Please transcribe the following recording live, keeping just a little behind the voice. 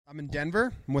I'm in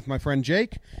Denver. I'm with my friend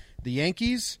Jake. The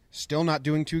Yankees still not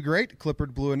doing too great.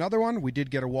 Clippard blew another one. We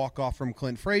did get a walk-off from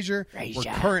Clint Frazier. We're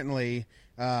currently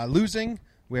losing.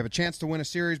 We have a chance to win a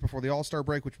series before the All-Star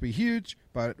break, which would be huge.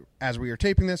 But as we are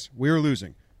taping this, we are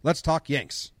losing. Let's talk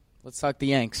Yanks. Let's talk the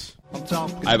Yanks.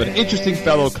 I have an interesting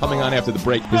fellow coming on after the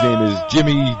break. His name is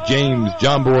Jimmy, James,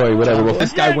 John Boy, whatever. Well,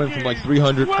 this guy went from like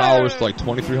 300 followers to like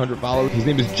 2,300 followers. His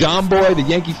name is John Boy, the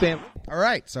Yankee fan. All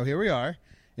right, so here we are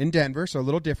in Denver, so a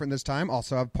little different this time.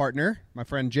 Also have a partner, my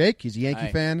friend Jake. He's a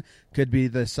Yankee fan. Could be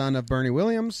the son of Bernie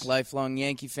Williams. Lifelong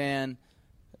Yankee fan.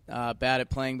 Bad at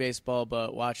playing baseball,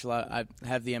 but watch a lot. I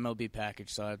have the MLB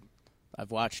package, so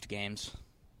I've watched games.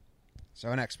 So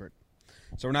an expert.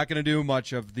 So we're not going to do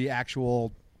much of the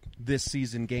actual this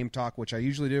season game talk, which I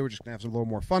usually do. We're just going to have a little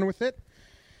more fun with it.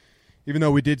 Even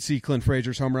though we did see Clint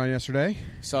Frazier's home run yesterday.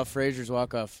 Saw Frazier's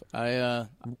walk-off.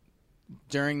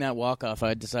 During that walk-off,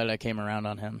 I decided I came around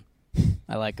on him.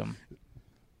 I like him.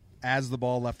 As the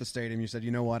ball left the stadium, you said,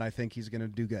 you know what, I think he's going to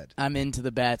do good. I'm into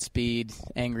the bat speed,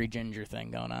 angry ginger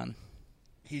thing going on.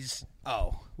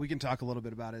 We can talk a little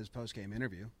bit about his post-game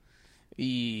interview.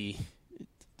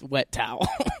 Wet towel.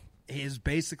 Is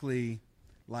basically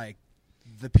like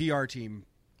the PR team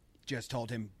just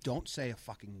told him, don't say a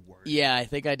fucking word. Yeah, I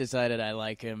think I decided I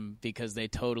like him because they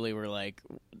totally were like,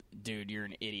 dude, you're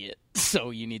an idiot,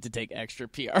 so you need to take extra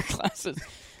PR classes.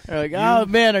 They're like, oh,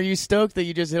 man, are you stoked that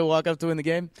you just hit a walk-up to win the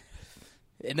game?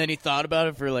 And then he thought about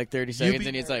it for like 30 seconds,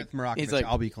 and he's like,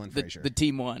 I'll be Clint Frazier. The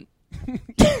team won.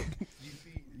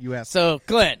 You asked. So,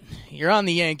 Clint, you're on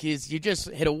the Yankees. You just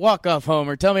hit a walk-off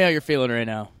homer. Tell me how you're feeling right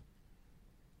now.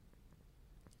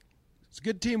 It's a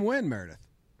good team win, Meredith.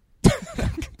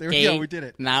 There we go. We did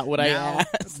it. Not what I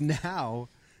asked. Now,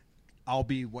 I'll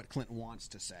be what Clint wants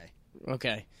to say.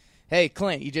 Okay. Hey,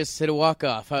 Clint, you just hit a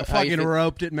walk-off. I fucking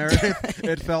roped it, Meredith.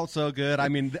 It felt so good. I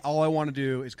mean, all I want to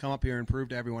do is come up here and prove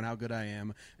to everyone how good I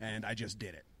am, and I just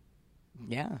did it.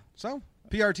 Yeah. So,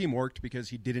 PR team worked because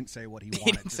he didn't say what he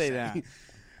wanted to say. That.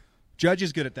 Judge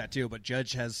is good at that, too, but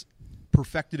Judge has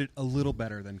perfected it a little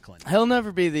better than Clint. He'll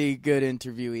never be the good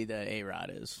interviewee that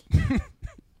A-Rod is.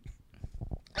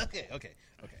 Okay.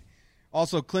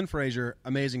 Also, Clint Frazier,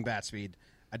 amazing bat speed.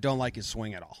 I don't like his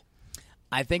swing at all.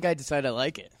 I think I decided I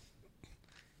like it.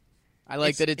 I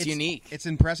like that it's unique. It's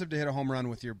impressive to hit a home run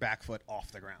with your back foot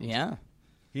off the ground. Yeah.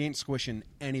 He ain't squishing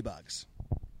any bugs.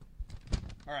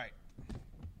 All right.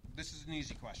 This is an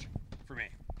easy question for me.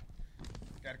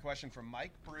 Got a question from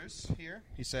Mike Bruce here.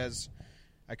 He says,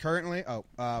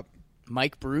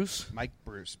 Mike Bruce? Mike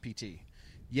Bruce, PT.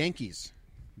 Yankees,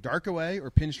 dark away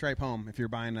or pinstripe home if you're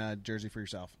buying a jersey for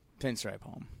yourself? Pinstripe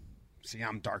home. See,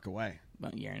 I'm dark away.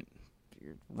 But you're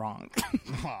wrong.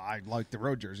 I like the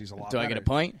road jerseys a lot Do better. I get a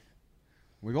point?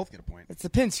 We both get a point. It's the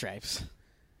pinstripes.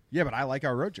 Yeah, but I like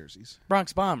our road jerseys.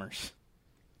 Bronx Bombers.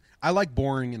 I like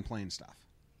boring and plain stuff.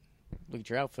 Look at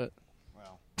your outfit.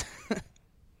 Well,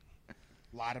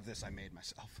 a lot of this I made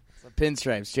myself. The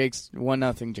pinstripes. Jake's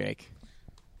 1-0 Jake.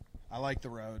 I like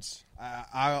the roads.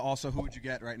 I also, who would you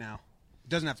get right now? It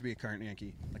doesn't have to be a current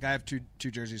Yankee. Like, I have two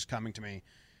jerseys coming to me,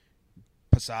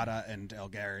 Posada and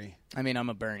Elgary. I mean, I'm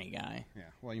a Bernie guy. Yeah.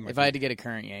 Well, you might. If I had to get a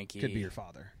current Yankee, could be your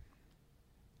father.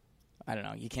 I don't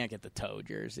know. You can't get the toe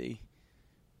jersey.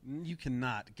 You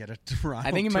cannot get a Ronald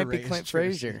I think it might be Torres Clint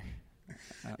jersey. Frazier.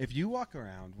 If you walk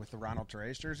around with the Ronald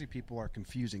Torres jersey, people are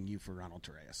confusing you for Ronald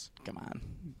Torres. Come on.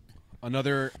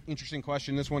 Another interesting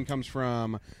question. This one comes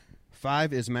from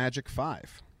 5 is Magic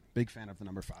 5. Big fan of the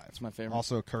number 5. It's my favorite.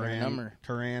 Also,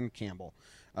 Karan Campbell.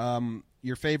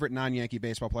 Your favorite non-Yankee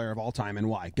baseball player of all time and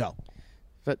why? Go.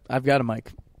 But I've got a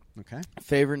mic. Okay.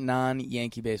 Favorite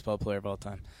non-Yankee baseball player of all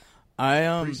time.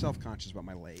 I'm pretty self-conscious about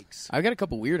my legs. I've got a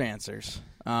couple weird answers.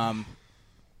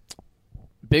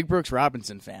 Big Brooks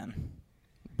Robinson fan,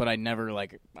 but I never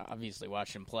obviously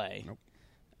watched him play.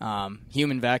 Nope.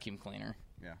 Human vacuum cleaner.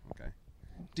 Yeah. Okay.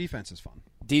 Defense is fun.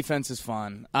 Defense is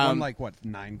fun. Won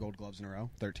 9 Gold Gloves in a row,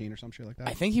 13 or some shit like that.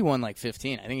 I think he won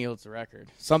 15. I think he holds the record.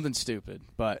 Something stupid,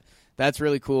 but that's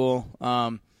really cool.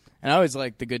 And I always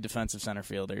like the good defensive center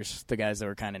fielders, the guys that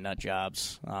were kind of nut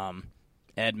jobs.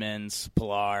 Edmonds,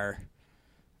 Pilar,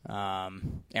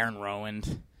 Aaron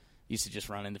Rowand used to just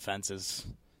run into fences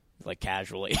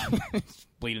casually,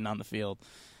 bleeding on the field.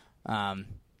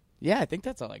 Yeah, I think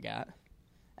that's all I got.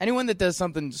 Anyone that does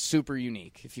something super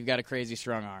unique. If you've got a crazy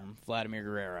strong arm, Vladimir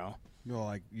Guerrero.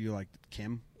 You like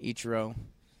Kim? Ichiro.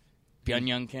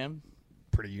 Byung-Young Kim.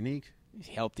 Pretty unique.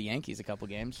 He helped the Yankees a couple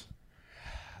games.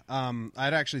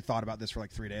 I'd actually thought about this for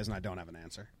 3 days, and I don't have an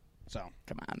answer. So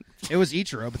come on. It was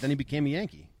Ichiro, but then he became a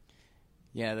Yankee.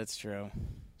 Yeah, that's true.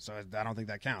 So I don't think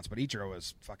that counts. But Ichiro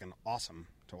was fucking awesome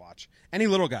to watch. Any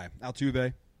little guy,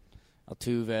 Altuve.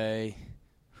 Altuve.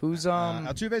 Who's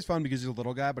Altuve's fun because he's a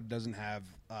little guy, but doesn't have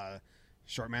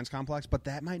short man's complex. But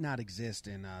that might not exist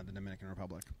in the Dominican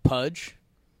Republic. Pudge?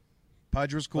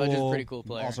 Pudge was cool. Pudge is a pretty cool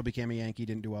player. Also became a Yankee.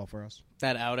 Didn't do well for us.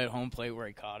 That out at home plate where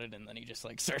he caught it and then he just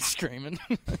like starts screaming.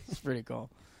 It's pretty cool.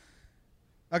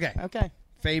 Okay.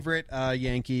 Favorite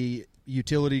Yankee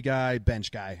utility guy,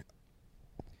 bench guy.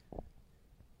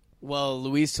 Well,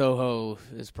 Luis Sojo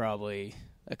is probably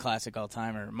a classic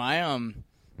all-timer.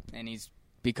 And he's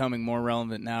becoming more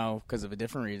relevant now because of a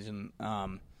different reason.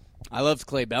 I loved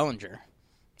Clay Bellinger,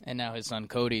 and now his son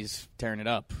Cody's tearing it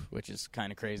up, which is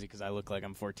kind of crazy because I look like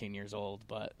I'm 14 years old.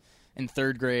 But in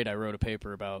 3rd grade, I wrote a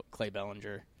paper about Clay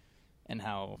Bellinger and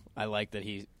how I like that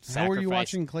he sacrificed. How were you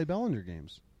watching Clay Bellinger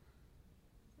games?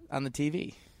 On the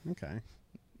TV. Okay.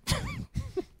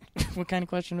 What kind of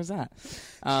question was that?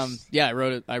 Yeah,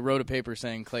 I wrote a paper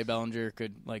saying Clay Bellinger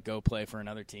could like go play for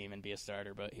another team and be a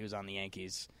starter, but he was on the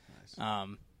Yankees.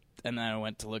 Nice. And then I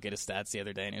went to look at his stats the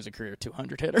other day, and he was a career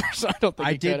 200 hitter. So I don't think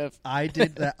he could have. I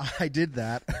did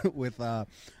that with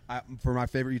for my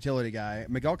favorite utility guy,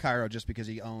 Miguel Cairo, just because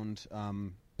he owned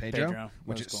Pedro,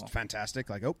 which is cool. Fantastic.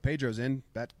 Like, Pedro's in.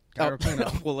 Bet Cairo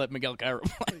cleanup. We'll let Miguel Cairo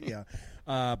play. Yeah.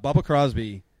 Bubba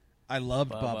Crosby. I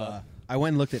loved Bubba. I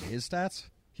went and looked at his stats.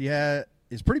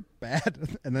 Is pretty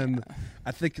bad, and then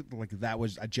I think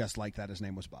I just liked that his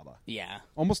name was Bubba. Yeah.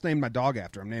 Almost named my dog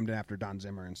after him. Named it after Don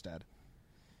Zimmer instead.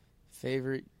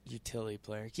 Favorite utility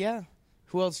player? Yeah.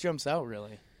 Who else jumps out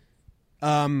really?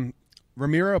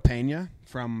 Ramiro Pena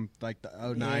from like the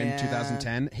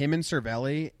 2010. Him and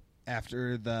Cervelli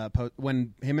after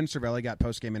when him and Cervelli got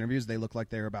post game interviews, they looked like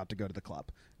they were about to go to the club.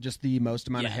 Just the most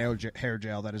amount of hair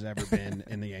gel that has ever been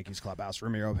in the Yankees clubhouse.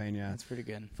 Ramiro Pena. That's pretty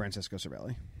good. Francisco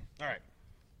Cervelli. All right.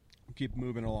 We'll keep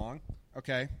moving along.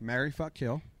 Okay. Marry, fuck,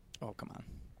 kill. Oh, come on.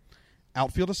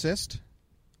 Outfield assist,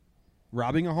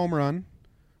 robbing a home run,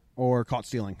 or caught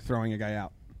stealing, throwing a guy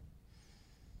out.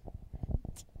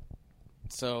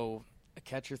 So, a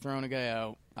catcher throwing a guy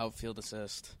out, outfield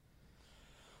assist.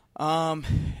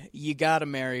 You got to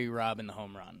marry robbing the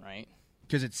home run, right?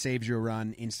 Because it saves you a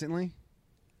run instantly?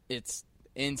 It's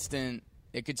instant.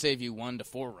 It could save you 1 to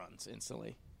 4 runs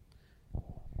instantly.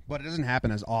 But it doesn't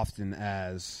happen as often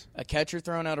as... A catcher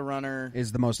throwing out a runner...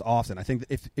 is the most often. I think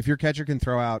if your catcher can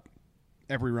throw out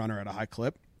every runner at a high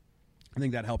clip, I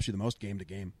think that helps you the most game to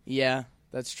game. Yeah,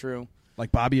 that's true.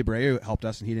 Like Bobby Abreu helped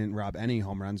us, and he didn't rob any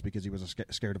home runs because he was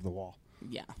scared of the wall.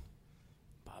 Yeah.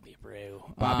 Bobby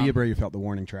Abreu. Bobby Abreu felt the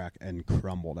warning track and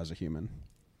crumbled as a human.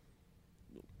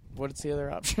 What's the other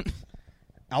option?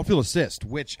 Outfield assist,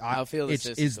 which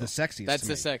is the sexiest. That's to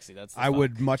the me. sexy. That's the I fun.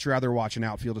 would much rather watch an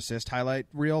outfield assist highlight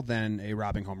reel than a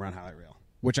robbing home run highlight reel,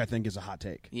 which I think is a hot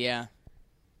take. Yeah.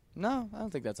 No, I don't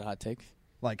think that's a hot take.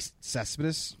 Like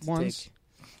Cespedes ones?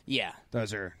 Yeah.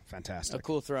 Those are fantastic. A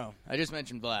cool throw. I just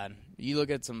mentioned Vlad. You look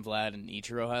at some Vlad and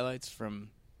Ichiro highlights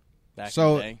from back in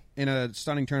the day. So, in a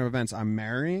stunning turn of events, I'm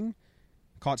marrying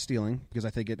caught stealing because I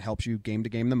think it helps you game to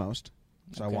game the most.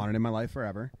 So I want it in my life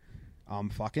forever.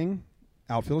 Fucking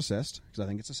outfield assist because I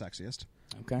think it's the sexiest.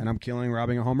 Okay. And I'm killing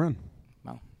robbing a home run.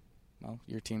 Well,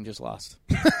 your team just lost.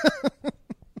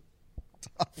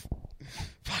 Tough.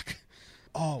 Fuck.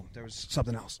 Oh, there was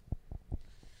something else.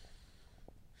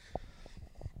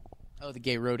 Oh, the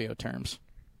gay rodeo terms.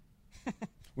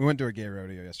 We went to a gay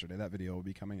rodeo yesterday. That video will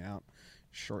be coming out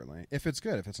shortly. If it's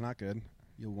good. If it's not good,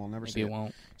 you will never see it. Maybe it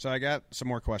won't. So I got some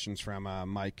more questions from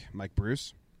Mike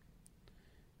Bruce.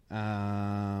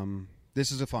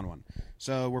 This is a fun one.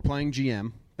 So we're playing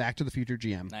GM, Back to the Future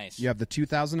GM. Nice. You have the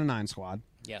 2009 squad.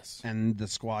 Yes. And the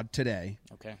squad today.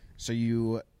 Okay. So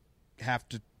you have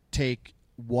to take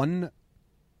one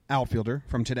outfielder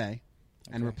from today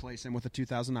and replace him with a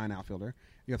 2009 outfielder.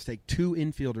 You have to take 2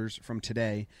 infielders from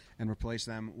today and replace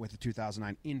them with the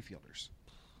 2009 infielders.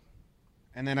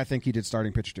 And then I think he did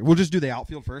starting pitcher too. We'll just do the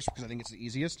outfield first because I think it's the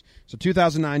easiest. So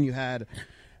 2009, you had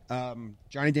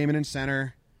Johnny Damon in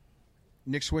center,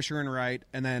 Nick Swisher in right,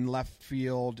 and then left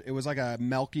field. It was like a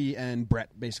Melky and Brett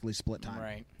basically split time.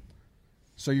 Right.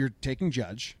 So you're taking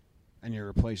Judge, and you're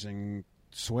replacing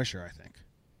Swisher, I think.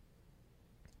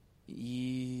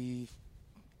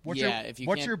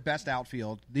 What's your best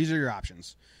outfield? These are your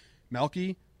options.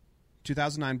 Melky,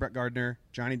 2009 Brett Gardner,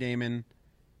 Johnny Damon,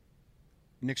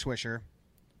 Nick Swisher,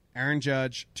 Aaron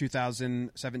Judge,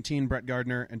 2017 Brett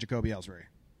Gardner, and Jacoby Ellsbury.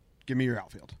 Give me your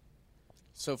outfield.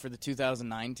 So for the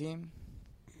 2009 team?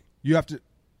 You have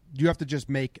to just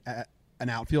make an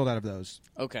outfield out of those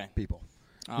people.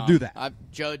 We'll do that.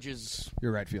 Judge is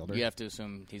your right fielder. You have to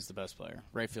assume he's the best player.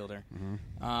 Right fielder.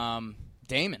 Mm-hmm.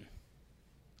 Damon.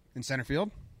 In center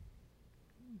field?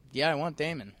 Yeah, I want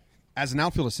Damon. As an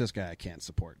outfield assist guy, I can't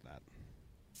support that.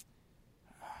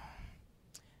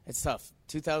 It's tough.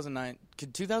 2009.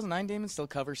 Could 2009 Damon still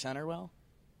cover center well?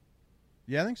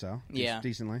 Yeah, I think so. Yeah.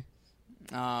 Decently.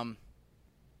 And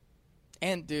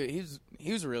dude,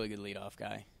 he was a really good leadoff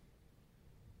guy.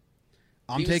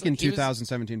 I'm taking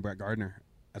 2017 Brett Gardner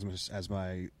as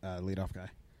my leadoff guy.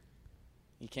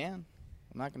 You can.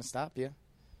 I'm not going to stop you.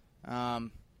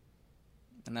 And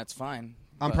that's fine.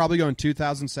 I'm probably going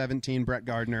 2017 Brett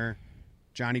Gardner,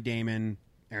 Johnny Damon,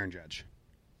 Aaron Judge.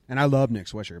 And I love Nick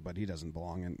Swisher, but he doesn't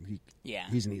belong, and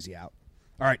he's an easy out.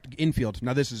 All right, infield.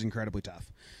 Now this is incredibly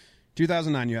tough.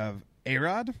 2009, you have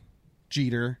A-Rod,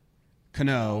 Jeter,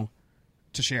 Cano,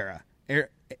 Teixeira.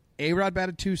 A-Rod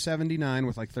batted 279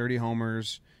 with like 30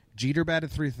 homers. Jeter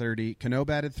batted 330. Cano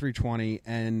batted 320,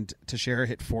 and Teixeira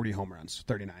hit 40 home runs,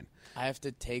 39. I have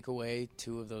to take away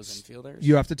 2 of those infielders.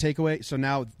 You have to take away. So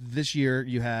now this year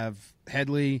you have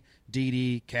Headley,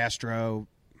 Didi, Castro,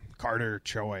 Carter,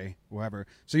 Choi, whoever.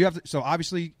 So you have to, so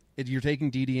obviously you're taking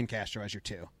Didi and Castro as your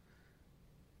 2.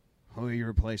 Who are you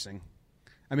replacing?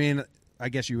 I mean, I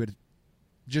guess you would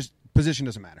just position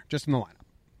doesn't matter, just in the lineup,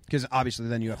 because obviously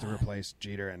then you have to replace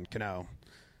Jeter and Cano.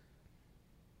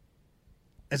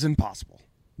 It's impossible.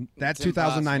 That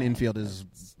 2009 infield is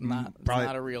probably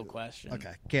not a real question.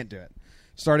 Okay, can't do it.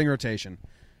 Starting rotation.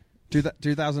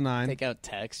 2009. Take out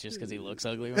Tex just because he looks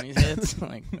ugly when he hits.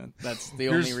 Like that's the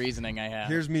only reasoning I have.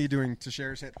 Here's me doing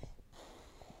Teixeira's hit.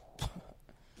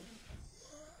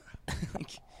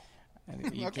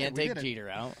 You can't take Jeter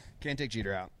out. Can't take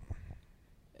Jeter out.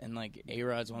 And like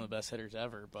A-Rod's one of the best hitters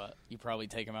ever, but you probably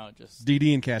take him out just.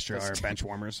 Didi and Castro are bench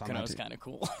warmers. Cano's kind of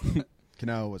cool.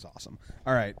 Cano was awesome.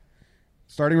 All right.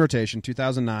 Starting rotation,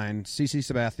 2009, CC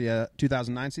Sabathia,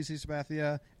 2009 CC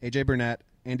Sabathia, AJ Burnett,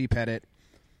 Andy Pettit,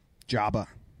 Jabba.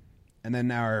 And then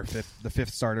now the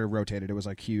fifth starter rotated. It was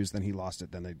like Hughes, then he lost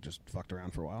it, then they just fucked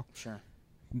around for a while. Sure.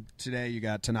 Today you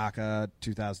got Tanaka,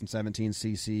 2017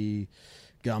 CC,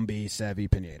 Gumby,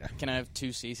 Sevy, Pineda. Can I have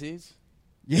 2 CCs?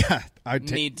 Yeah. I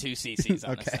need 2 CCs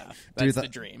on the staff. That's the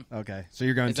dream. Okay. So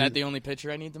you're going Is that the only pitcher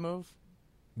I need to move?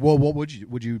 Well, what would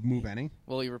you move any?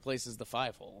 Well, he replaces the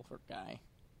 5-hole guy.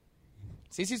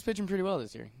 CC's pitching pretty well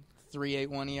this year.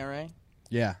 3.81 ERA.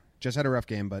 Yeah, just had a rough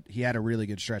game, but he had a really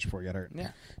good stretch before he got hurt.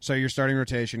 Yeah. So your starting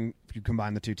rotation, if you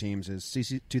combine the 2 teams, is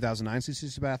 2009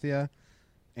 CC Sabathia,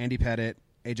 Andy Pettit,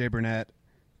 AJ Burnett,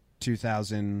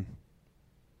 2017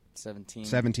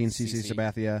 CC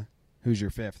Sabathia. Who's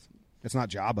your 5th? It's not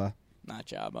Jabba. Not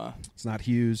Jabba. It's not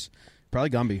Hughes. Probably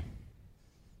Gumby.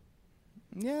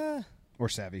 Yeah. Or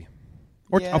Sevy.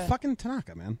 Or fucking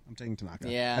Tanaka, man. I'm taking Tanaka.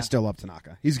 Yeah. I still love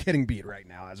Tanaka. He's getting beat right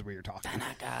now as we were talking.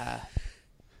 Tanaka.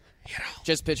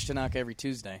 Just pitch Tanaka every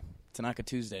Tuesday. Tanaka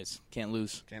Tuesdays. Can't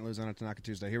lose. Can't lose on a Tanaka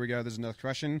Tuesday. Here we go. There's another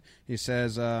question. He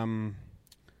says, you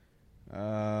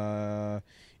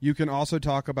can also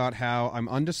talk about how I'm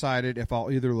undecided if I'll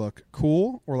either look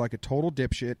cool or like a total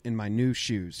dipshit in my new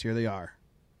shoes. Here they are.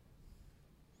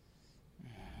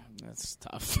 That's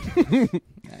tough.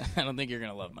 I don't think you're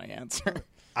going to love my answer.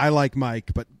 I like Mike,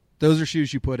 but those are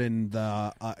shoes you put in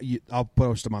the I'll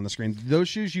post them on the screen. Those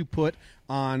shoes you put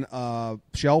on a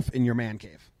shelf in your man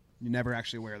cave. You never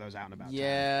actually wear those out and about.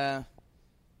 Yeah.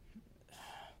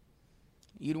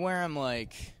 You'd wear them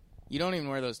like... You don't even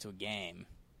wear those to a game.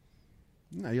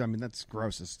 No, I mean, that's the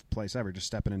grossest place ever, just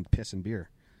stepping in piss and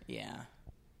beer. Yeah.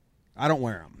 I don't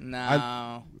wear them.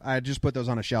 No. I just put those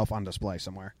on a shelf on display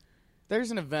somewhere.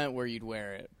 There's an event where you'd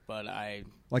wear it, but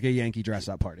like a Yankee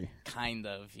dress-up party. Kind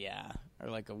of, yeah. Or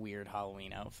like a weird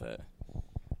Halloween outfit.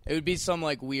 It would be some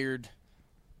like weird,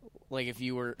 like if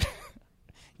you were,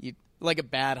 like a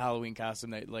bad Halloween costume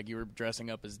that like you were dressing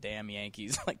up as damn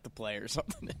Yankees, like the play or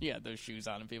something. You had those shoes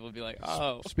on and people would be like,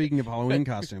 oh. Speaking of Halloween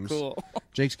costumes, cool.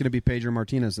 Jake's going to be Pedro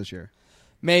Martinez this year.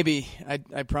 Maybe.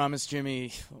 I promised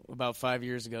Jimmy about 5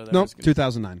 years ago that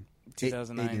 2009.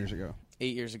 2009. 8 years ago.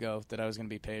 8 years ago that I was going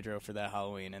to be Pedro for that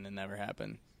Halloween, and it never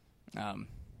happened.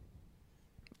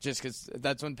 Just because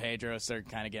that's when Pedro started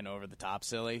kind of getting over the top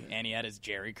silly, and he had his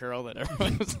Jerry curl that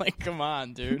everyone was like, come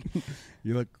on, dude.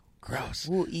 You look gross.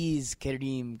 Who is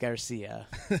Kareem Garcia?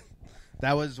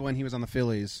 That was when he was on the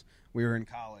Phillies. We were in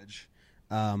college.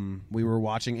 We were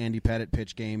watching Andy Pettit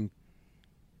pitch game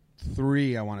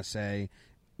 3, I want to say.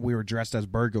 We were dressed as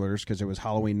burglars because it was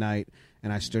Halloween night,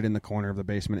 and I stood in the corner of the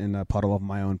basement in a puddle of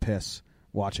my own piss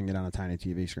watching it on a tiny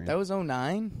TV screen. That was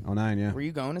 2009? 2009, yeah. Were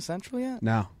you going to Central yet?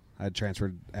 No. I had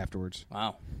transferred afterwards.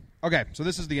 Wow. Okay, so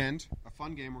this is the end. A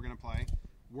fun game we're going to play.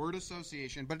 Word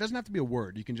association, but it doesn't have to be a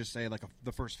word. You can just say like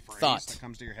the first phrase that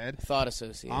comes to your head. Thought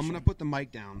association. I'm going to put the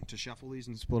mic down to shuffle these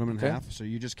and split them in half, so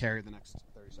you just carry the next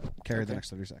 30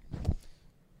 seconds.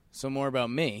 So more about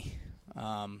me.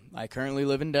 I currently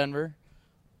live in Denver.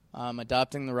 I'm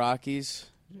adopting the Rockies.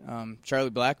 Charlie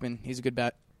Blackmon, he's a good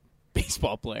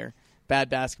baseball player. Bad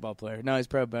basketball player. No, he's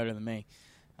probably better than me.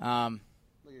 Look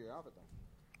at your outfit,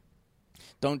 though.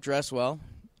 Don't dress well.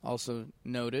 Also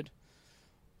noted.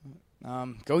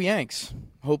 Go Yanks.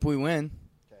 Hope we win.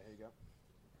 Okay, here you go.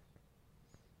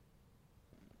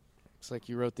 Looks like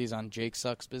you wrote these on Jake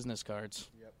Sucks business cards.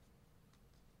 Yep.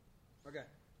 Okay,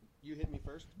 you hit me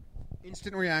first.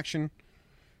 Instant reaction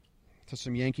to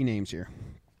some Yankee names here.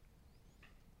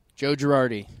 Joe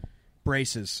Girardi.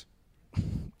 Braces.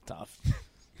 Tough.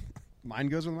 Mine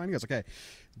goes with mine goes. Okay.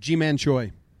 G-Man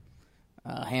Choi.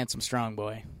 Handsome strong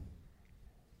boy.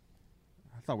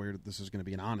 I thought this was going to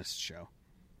be an honest show.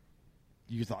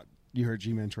 You heard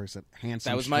G-Man Choi said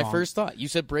handsome. That was strong. my first thought. You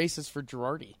said braces for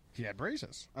Girardi. He had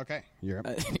braces. Okay. You're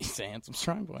up. He's a handsome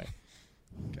strong boy.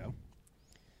 Go.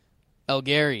 El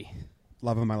Gary.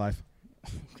 Love of my life.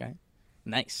 Okay.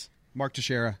 Nice. Mark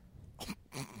Teixeira.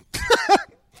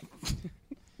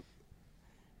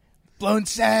 Blown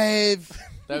save.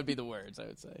 That would be the words, I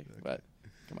would say. Okay. But,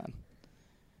 come on.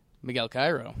 Miguel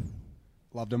Cairo.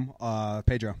 Loved him.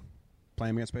 Pedro.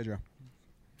 Playing against Pedro.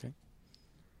 Okay.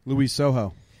 Luis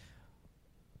Soho.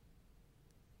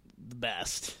 The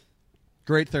best.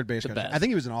 Great third base coach. Best. I think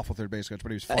he was an awful third base coach,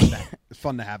 but he was fun. It was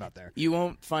fun to have out there. You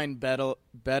won't find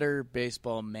better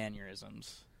baseball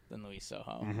mannerisms than Luis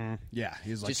Soho. Mm-hmm. Yeah,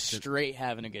 he's like just straight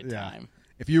having a good time.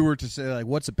 If you were to say, like,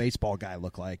 what's a baseball guy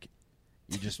look like?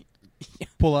 You just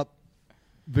pull up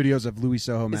videos of Luis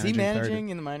Soho Is managing. he managing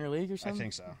in the minor league or I something?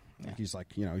 think so. Yeah. He's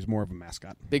like, he's more of a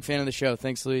mascot. Big fan of the show.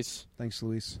 Thanks, Luis. Thanks,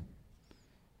 Luis.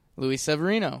 Luis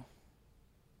Severino.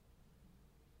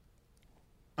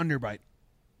 Underbite.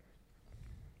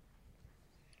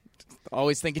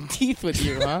 Always thinking teeth with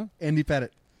you, huh? Andy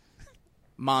Pettit.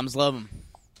 Moms love him.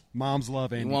 Moms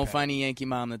love Andy You won't Pettit. find a Yankee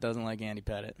mom that doesn't like Andy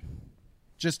Pettit.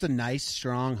 Just a nice,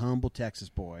 strong, humble Texas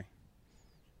boy.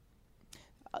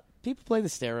 People play the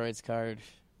steroids card,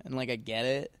 and, I get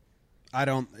it. I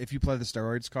don't. If you play the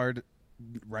steroids card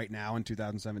right now in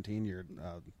 2017, you're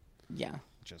Yeah.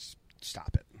 just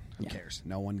stop it. Who Yeah. cares?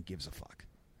 No one gives a fuck.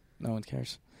 No one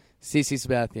cares. CC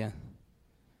Sabathia.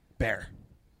 Bear.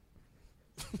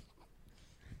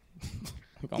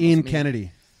 Almost Ian me.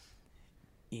 Kennedy.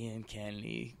 Ian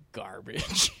Kennedy.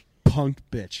 Garbage. Punk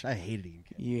bitch. I hated Ian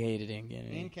Kennedy. You hated Ian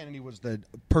Kennedy. Ian Kennedy was the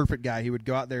perfect guy. He would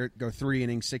go out there, go 3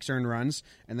 innings, 6 earned runs,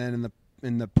 and then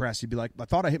in the press, he'd be like, "I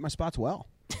thought I hit my spots well."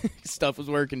 Stuff was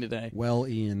working today. Well,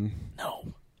 Ian,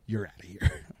 No. you're out of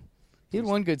here. He had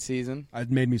one good season. It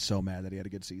made me so mad that he had a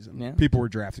good season. Yeah. People were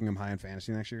drafting him high in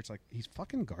fantasy next year. It's like, he's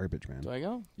fucking garbage, man. Do I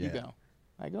go? Yeah. You go.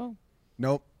 I go.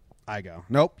 Nope. I go.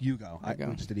 Nope. You go. I go.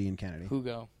 We just did Ian Kennedy. Who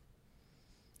go?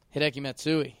 Hideki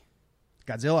Matsui.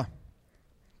 Godzilla.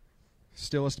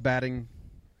 Stillest batting.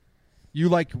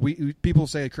 People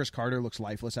say Chris Carter looks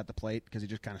lifeless at the plate because he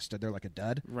just kind of stood there like a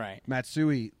dud. Right.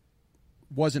 Matsui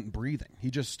wasn't breathing.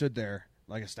 He just stood there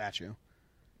like a statue.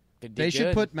 They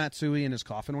should put Matsui in his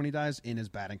coffin when he dies in his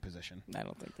batting position. I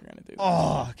don't think they're going to do that.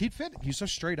 Oh, he'd fit. He's so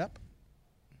straight up.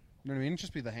 You know what I mean?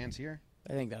 Just be the hands here.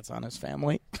 I think that's on his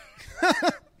family.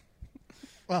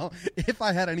 Well, if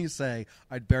I had any say,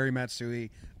 I'd bury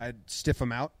Matsui. I'd stiff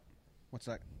him out. What's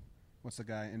that? What's the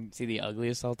guy? Is he the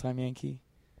ugliest all-time Yankee?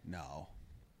 No.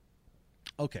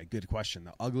 Okay, good question,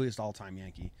 though. Ugliest all-time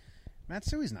Yankee.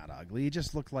 Matsui's not ugly. He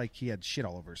just looked like he had shit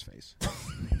all over his face.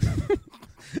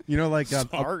 You know, like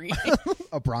Sorry.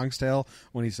 a Bronx Tale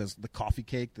when he says the coffee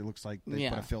cake that looks like they Yeah.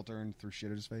 put a filter and threw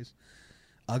shit at his face.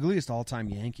 Ugliest all-time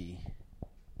Yankee.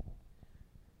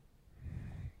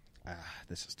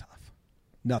 This is tough.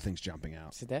 Nothing's jumping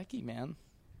out. Sadecki, man.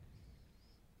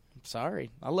 I'm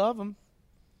sorry. I love him.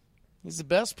 He's the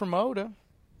best promoter.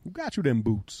 Who got you them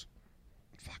boots?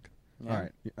 Fuck. Yeah. All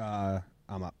right,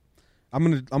 I'm up.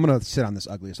 I'm gonna sit on this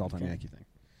ugliest all-time Yankee thing.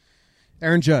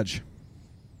 Aaron Judge.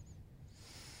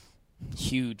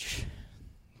 Huge.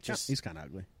 He's kind of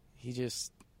ugly. He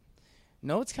just...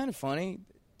 No, it's kind of funny.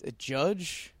 A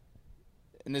Judge,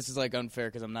 and this is unfair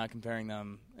because I'm not comparing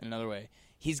them in another way.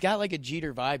 He's got a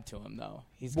Jeter vibe to him, though.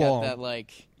 He's got that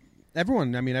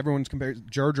everyone's compared.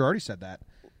 George already said that.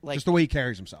 Just the way he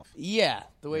carries himself. Yeah,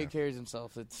 the way he carries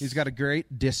himself. He's got a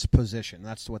great disposition.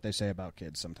 That's what they say about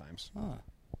kids sometimes. Huh.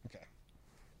 Okay.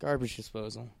 Garbage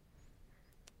disposal.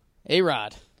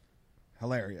 A-Rod.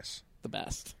 Hilarious. The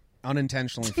best.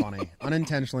 Unintentionally funny.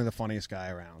 Unintentionally the funniest guy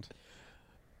around.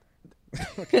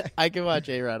 I can watch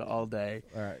A-Rod all day.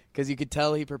 All right. Because you could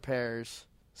tell he prepares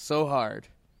so hard.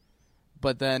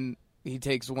 But then he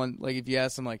takes one, if you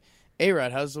ask him,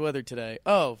 A-Rod, how's the weather today?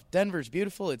 Oh, Denver's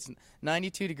beautiful. It's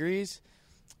 92 degrees.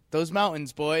 those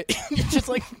mountains, boy. You're just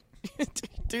like,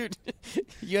 dude,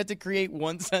 you had to create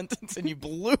one sentence and you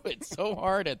blew it so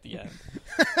hard at the end.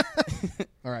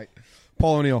 All right.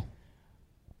 Paul O'Neill.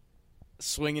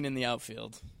 Swinging in the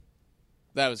outfield.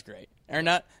 That was great. Or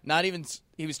not even,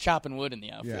 he was chopping wood in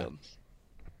the outfield.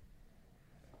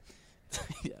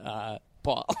 Yeah.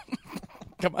 Paul.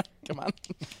 Come on.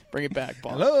 Bring it back,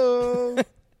 Paul. Hello.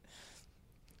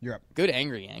 You're up. Good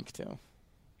angry Yank, too.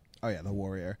 Oh, yeah, the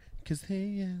Warrior. Because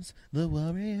he is the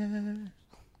Warrior.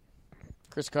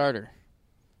 Chris Carter.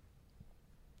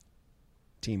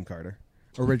 Team Carter.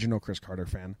 Original Chris Carter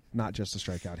fan, not just a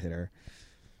strikeout hitter.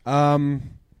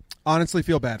 Honestly,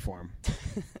 feel bad for him.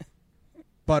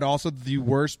 But also the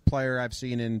worst player I've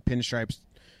seen in pinstripes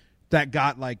that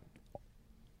got,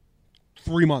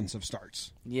 3 months of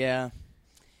starts. Yeah.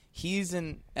 He's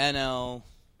an NL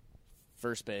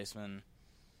first baseman.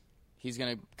 He's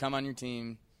going to come on your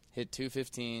team, hit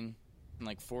 215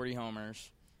 and 40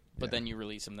 homers, but then you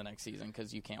release him the next season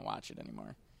because you can't watch it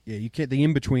anymore. Yeah, you can't. The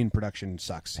in-between production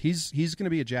sucks. He's going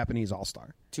to be a Japanese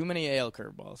all-star. Too many AL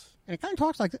curveballs. And it kind of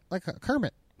talks like a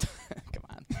Kermit. Come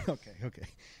on. Okay.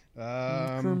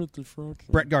 Kermit the Frog.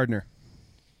 Brett Gardner.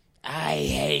 I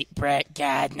hate Brett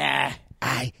Gardner.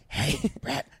 I hate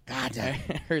Brett Gardner.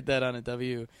 I heard that on a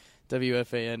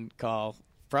WFAN call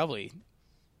probably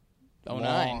 09.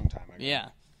 Long time ago. Yeah.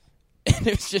 And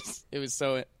it was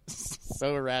so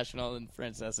irrational, and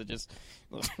Francesa just,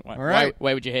 All right.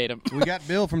 why would you hate him? We got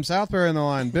Bill from Southbury on the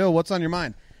line. Bill, what's on your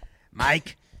mind?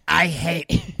 Mike, I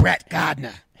hate Brett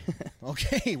Gardner.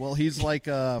 Okay, well, he's like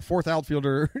a fourth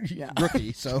outfielder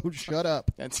rookie, so shut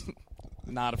up. That's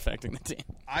not affecting the team.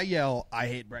 I yell, I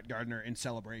hate Brett Gardner in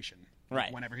celebration.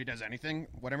 Right. Whenever he does anything,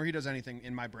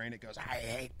 in my brain, it goes, I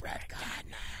hate Brett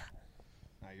Gardner.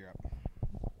 Now you're up.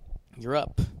 You're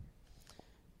up.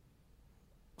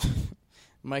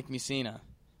 Mike Mussina.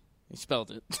 He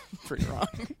spelled it pretty wrong.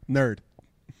 Nerd.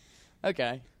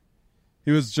 Okay.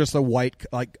 He was just a white,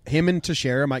 him and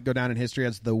Teixeira might go down in history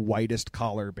as the whitest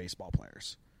collar baseball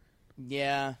players.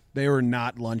 Yeah. They were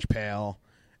not lunch pail.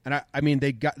 And I mean,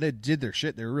 they did their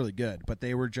shit. They were really good, but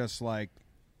they were just white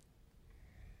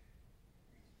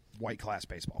class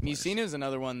baseball players. Mussina's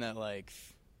another one that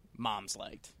moms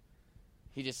liked.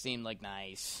 He just seemed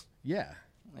nice. Yeah.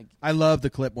 I love the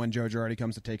clip when Joe Girardi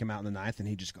comes to take him out in the ninth, and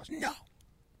he just goes, no.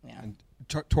 Yeah. And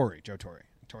Joe Torre.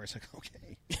 Torre's like,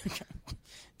 okay.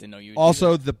 Didn't know you would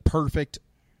also, the perfect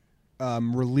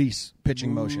release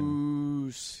pitching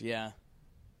motion. Yeah.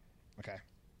 Okay.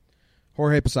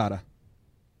 Jorge Posada.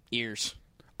 Ears.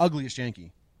 Ugliest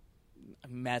Yankee.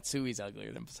 Matsui's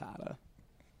uglier than Posada.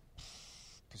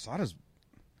 Posada's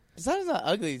not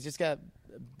ugly. He's just got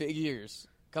big ears.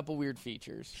 A couple weird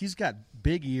features. He's got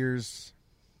big ears.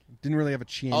 Didn't really have a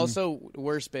chin. Also,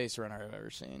 worst base runner I've ever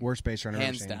seen. Worst base runner I've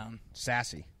ever seen. Hands down.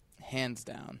 Sassy. Hands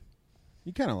down.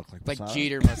 You kind of look like Posada.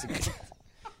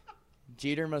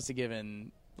 Jeter must have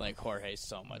given Jorge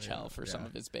so much hell for some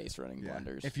of his base running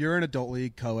blunders. If you're in adult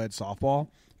league co-ed softball,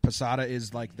 Posada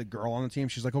is the girl on the team.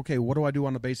 She's like, okay, what do I do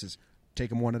on the bases? Take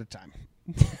them one at a time.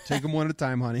 Take them one at a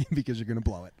time, honey, because you're going to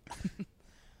blow it.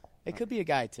 It could be a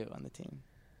guy, too, on the team.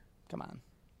 Come on.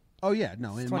 Oh, yeah.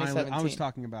 No, in my league. I was 2017.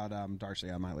 talking about Darcy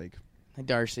on my league. Hey,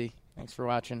 Darcy. Thanks for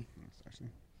watching. Darcy.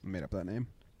 I made up that name.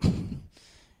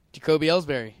 Jacoby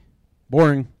Ellsbury.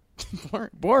 Boring.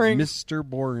 Boring. Mr.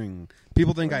 Boring.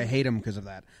 People think I hate him because of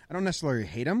that. I don't necessarily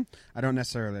hate him. I don't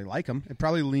necessarily like him. It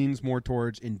probably leans more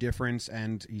towards indifference,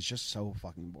 and he's just so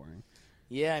fucking boring.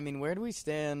 Yeah, I mean, where do we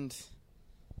stand?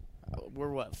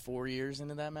 We're, 4 years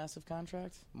into that massive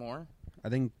contract? More? I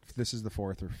think this is the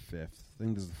fourth or fifth. I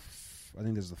think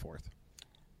this is the fourth.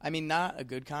 I mean, not a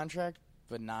good contract,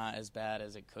 but not as bad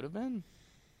as it could have been.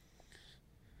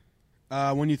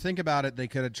 When you think about it, they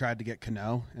could have tried to get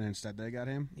Cano, and instead they got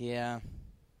him. Yeah.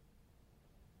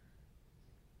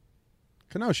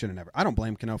 Cano should have never. I don't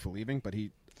blame Cano for leaving, but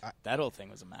that whole thing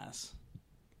was a mess.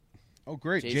 Oh,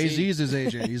 great. Jay-Z. Jay-Z's his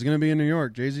agent. He's going to be in New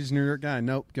York. Jay-Z's a New York guy.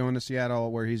 Nope, going to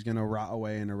Seattle where he's going to rot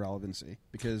away in irrelevancy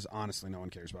because, honestly, no one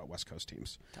cares about West Coast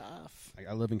teams. Tough.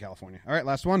 I live in California. All right,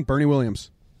 last one. Bernie Williams.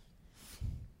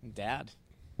 Dad.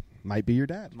 Might be your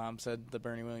dad. Mom said that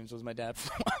Bernie Williams was my dad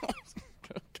for a while.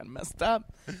 Kind of messed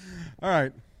up. All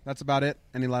right. That's about it.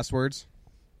 Any last words?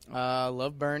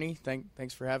 Love Bernie.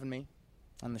 Thanks for having me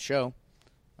on the show.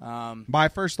 My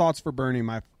first thoughts for Bernie,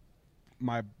 my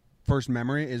first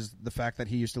memory is the fact that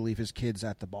he used to leave his kids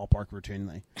at the ballpark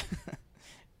routinely.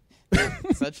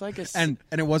 Such a and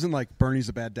it wasn't like Bernie's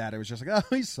a bad dad. It was just like,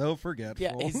 oh, he's so forgetful.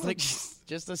 Yeah, he's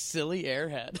just a silly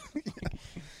airhead.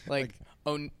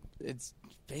 It's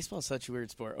Baseball's such a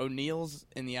weird sport. O'Neill's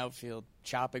in the outfield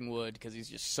chopping wood because he's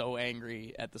just so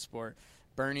angry at the sport.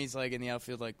 Bernie's like in the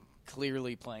outfield, like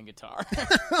clearly playing guitar,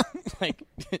 like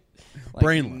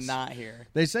brainless, not here.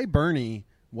 They say Bernie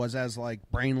was as like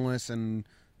brainless and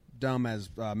dumb as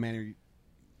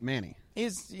Manny.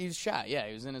 He's shot. Yeah,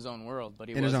 he was in his own world, but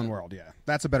he in wasn't. his own world. Yeah,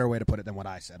 that's a better way to put it than what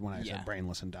I said when I said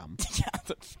brainless and dumb. Yeah,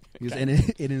 he was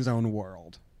in his own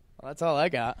world. Well, that's all I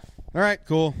got. All right,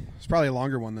 cool. It's probably a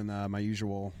longer one than my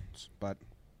usual, but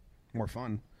more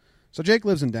fun. So Jake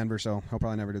lives in Denver, so he'll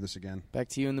probably never do this again. Back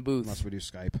to you in the booth. Unless we do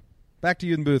Skype. Back to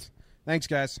you in the booth. Thanks,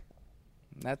 guys.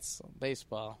 That's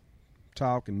baseball.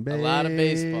 Talking a lot of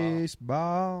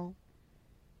baseball.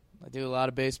 I do a lot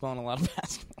of baseball and a lot of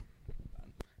basketball.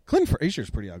 Clint Frazier's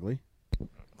pretty ugly.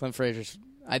 Clint Frazier's.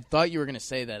 I thought you were going to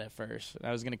say that at first.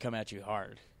 I was going to come at you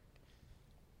hard.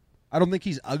 I don't think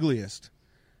he's ugliest.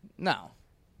 No.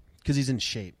 Because he's in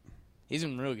shape. He's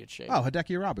in real good shape. Oh,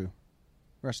 Hideki Arabu.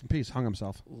 Rest in peace. Hung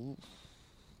himself. Ooh.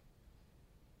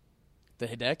 The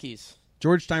Hidekis.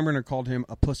 George Steinbrenner called him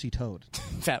a pussy toad.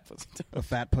 Fat pussy toad. A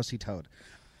fat pussy toad.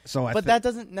 So but that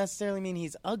doesn't necessarily mean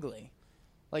he's ugly.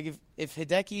 Like if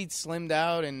Hideki slimmed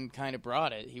out and kind of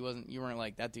brought it, you weren't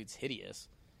like, that dude's hideous.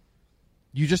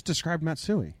 You just described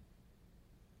Matsui.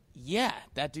 Yeah,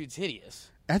 that dude's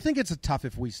hideous. I think it's tough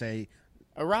if we say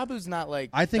Arabu's not like.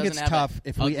 I think it's tough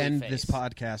if we end face. this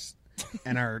podcast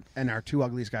and our two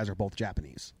ugliest guys are both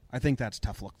Japanese. I think that's a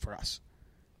tough look for us.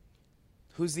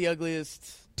 Who's the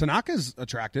ugliest? Tanaka's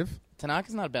attractive.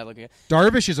 Tanaka's not a bad looking guy.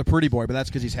 Darvish is a pretty boy, but that's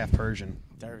because he's half Persian.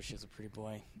 Darvish is a pretty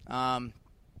boy.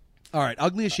 All right,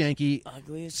 ugliest Yankee.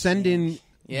 Send in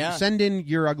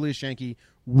your ugliest Yankee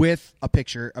with a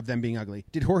picture of them being ugly.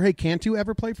 Did Jorge Cantu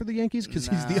ever play for the Yankees? Because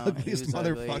he's the ugliest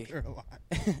motherfucker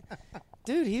alive.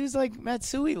 Dude, he was like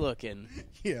Matsui looking.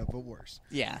 Yeah, but worse.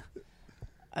 Yeah.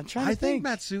 I'm trying to think.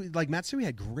 Matsui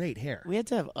had great hair. We had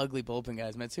to have ugly bullpen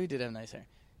guys. Matsui did have nice hair.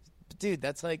 But dude,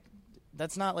 that's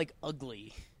not like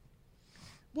ugly.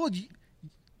 Well,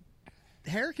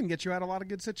 hair can get you out of a lot of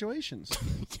good situations.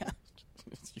 Yeah.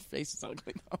 Your face is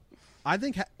ugly though. I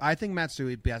think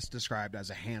Matsui best described as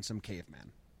a handsome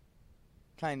caveman.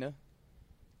 Kinda.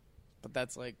 But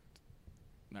that's like,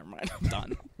 never mind. I'm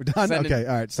done. We're done. Okay.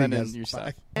 All right. Send in your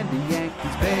stuff. And the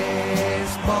Yankees